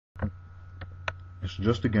It's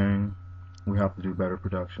just a game. We have to do better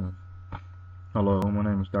production. Hello, my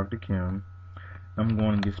name is Dr. Ken. I'm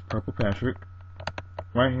going against Purtle28Patrick.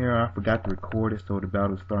 Right here, I forgot to record it, so the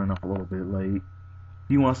battle is starting off a little bit late. If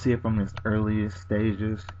you want to see it from its earliest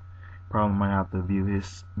stages, probably might have to view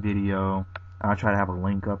his video. I'll try to have a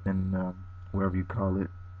link up in wherever you call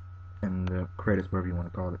it, in the credits, wherever you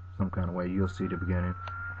want to call it, some kind of way. You'll see the beginning.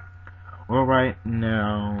 Well, right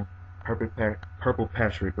now,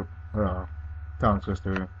 Purtle28Patrick, tongue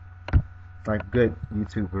twister, like good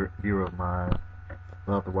YouTuber viewer of mine,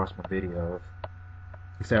 love to watch my videos.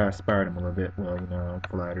 He said I inspired him a little bit. Well, I'm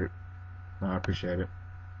flattered. I appreciate it.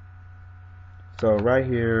 So right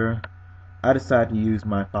here, I decided to use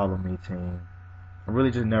my follow me team. I really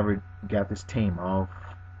just never got this team off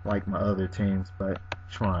like my other teams, but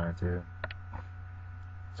trying to.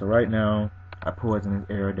 So right now, I poisoned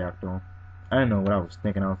this Aerodactyl. I didn't know what I was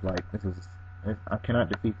thinking. I was like, I cannot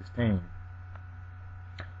defeat this team.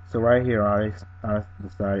 So right here, I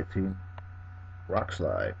decided to Rock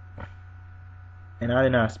Slide. And I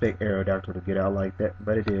did not expect Aerodactyl to get out like that,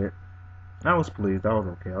 but it did. I was pleased. I was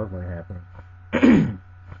okay. I was very happy.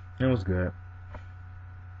 It was good.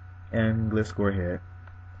 And Gliscor hit.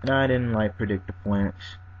 And I didn't predict the flinch.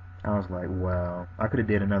 I was like, wow. I could have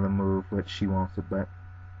did another move, which she wants it, but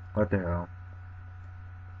what the hell.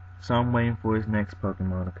 So I'm waiting for his next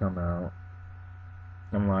Pokemon to come out.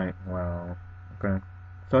 I'm like, wow. Okay.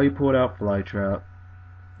 So he pulled out Fly Trap.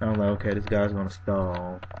 I'm like, okay, this guy's gonna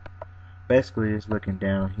stall. Basically, it's looking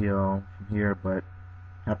downhill from here, but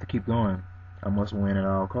I have to keep going. I must win at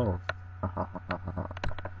all costs.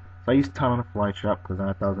 So I used Taunt on the Fly Trap because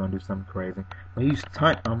I thought I was gonna do something crazy. But he used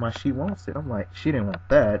Taunt on my She Wants It. I'm like, she didn't want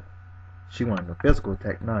that. She wanted a physical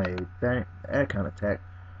attack, not that kind of attack.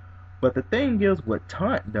 But the thing is, with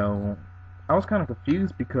Taunt though, I was kind of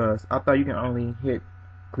confused because I thought you can only hit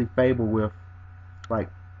Clefable with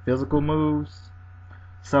physical moves.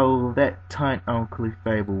 So that Taunt on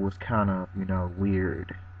Clefable was kind of,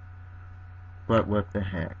 weird. But what the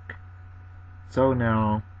heck. So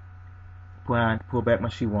now, I pull back my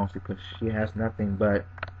She Wants It because she has nothing but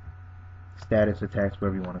status attacks,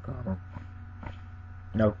 whatever you want to call them.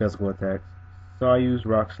 No physical attacks. So I used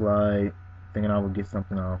Rock Slide, thinking I would get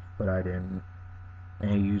something off, but I didn't.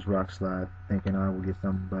 And he used Rock Slide, thinking I would get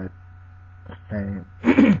something, but hey,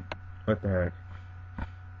 what the heck.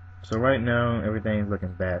 So right now, everything's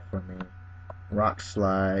looking bad for me. Rock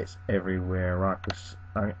slides everywhere.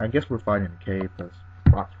 I guess we're fighting in a cave because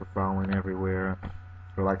rocks were falling everywhere.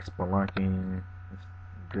 We're spelunking,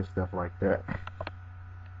 good stuff like that.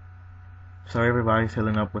 So everybody's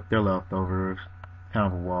healing up with their leftovers.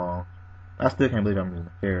 Kind of a wall. I still can't believe I'm using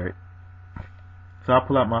a ferret. So I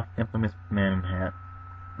pull out my infamous Manning hat.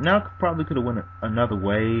 Now I probably could have went another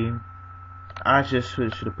way. I just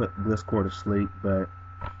should have put Gliscor to sleep, but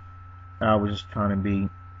I was just trying to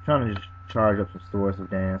just charge up some Swords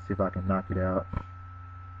of Dance, see if I can knock it out.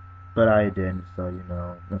 But I didn't, so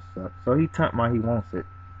that sucks. So he tapped my He Wants It.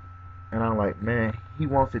 And I'm like, man, He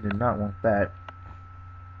Wants It did not want that.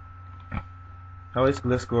 Oh, this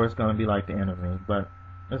Gliscor is gonna be like the enemy, but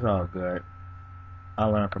it's all good. I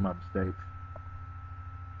learned from my mistakes.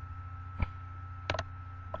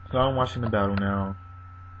 So I'm watching the battle now.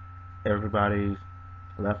 Everybody's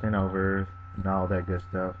left and over and all that good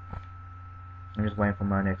stuff. I'm just waiting for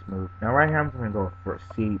my next move. Now right here I'm going to go for a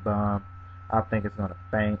Seed Bomb. I think it's going to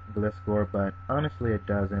faint Gliscor, but honestly it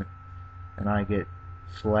doesn't. And I get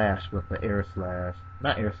slashed with the Air Slash.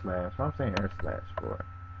 Not Air Slash. What I'm saying Air Slash for?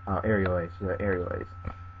 Oh, Aerial Ace. Yeah, Aerial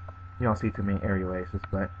Ace. You don't see too many Aerial Aces,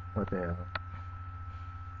 but what the hell.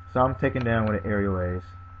 So I'm taken down with an Aerial Ace.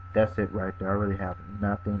 That's it right there. I really have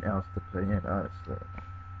nothing else to put in, honestly.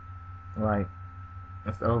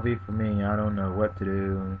 It's OV for me. I don't know what to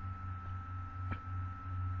do.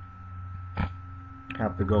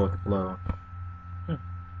 Have to go with the flow.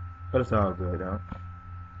 But it's all good though.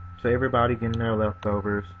 So everybody getting their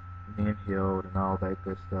leftovers, being healed and all that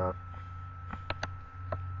good stuff.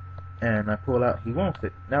 And I pull out He Wants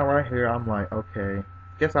It. Now right here I'm like, okay,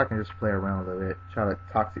 guess I can just play around a little bit. Try to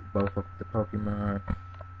toxic buff up the Pokemon.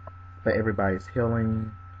 But everybody's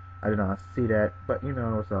healing. I did not see that, but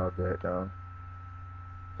it's all good though.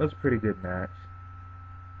 It was a pretty good match.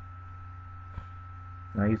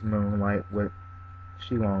 Now he's Moonlight with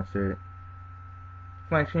She Wants It.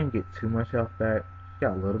 She didn't get too much health back. She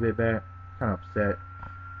got a little bit back. Kind of upset.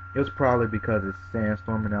 It was probably because it's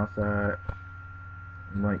sandstorming outside.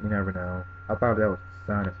 You never know. I thought that was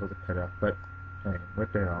the sun that was cut off, but hey,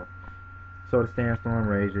 what the hell. So the sandstorm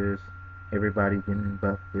rages. Everybody getting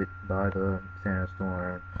buffeted by the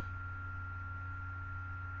sandstorm.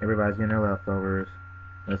 Everybody's getting their leftovers.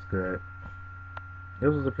 That's good. It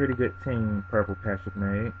was a pretty good team Purple Patrick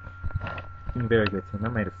made. Very good team. I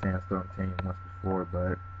made a Sandstorm team once before,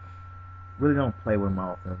 but really don't play with them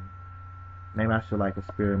often. Maybe I should like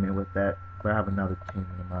experiment with that, but I have another team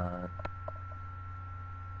in mind.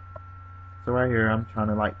 So right here, I'm trying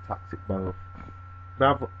to like toxic both.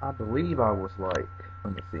 But I believe I was like,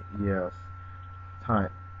 let me see, yes,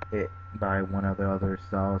 taunt it by one of the others.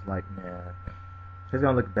 So I was like, man, it's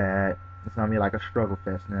gonna look bad. It's gonna be like a struggle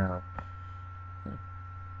fest now.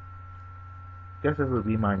 Guess this would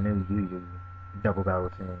be my new UU double battle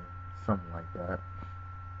team, something like that,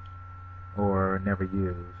 or never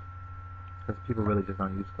use, because people really just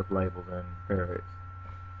don't use clip labels and ferrets.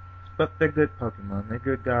 But they're good Pokemon. They're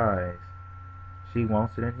good guys. She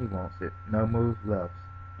wants it and he wants it. No moves left.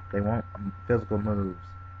 They want physical moves.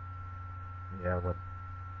 Yeah, what?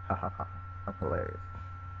 Ha ha ha. I'm hilarious.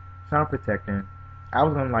 So I'm protecting. I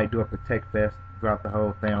was gonna like do a protect fest throughout the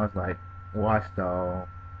whole thing. I was like, why stall?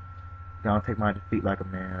 Gonna take my defeat like a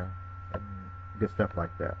man. And good stuff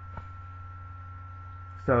like that.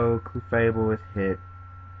 So Clefable is hit.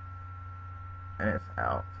 And it's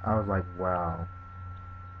out. I was like, wow.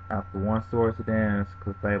 After one Swords to Dance,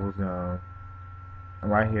 Clefable's gone.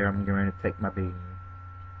 And right here, I'm getting ready to take my beating.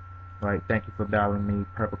 Like, thank you for battling me,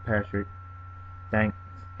 Purple Patrick. Thanks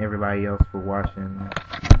everybody else for watching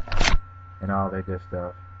and all that good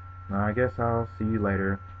stuff. Now, I guess I'll see you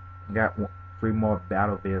later. Got 3 more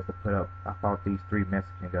battle vids to put up. I fought these 3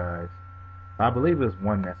 Mexican guys. I believe it was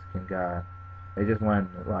 1 Mexican guy. They just wanted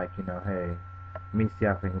to, like, you know, hey, let me see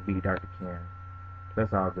if I can beat Dr. Ken.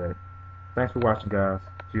 That's all good. Thanks for watching, guys.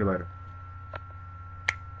 See you later.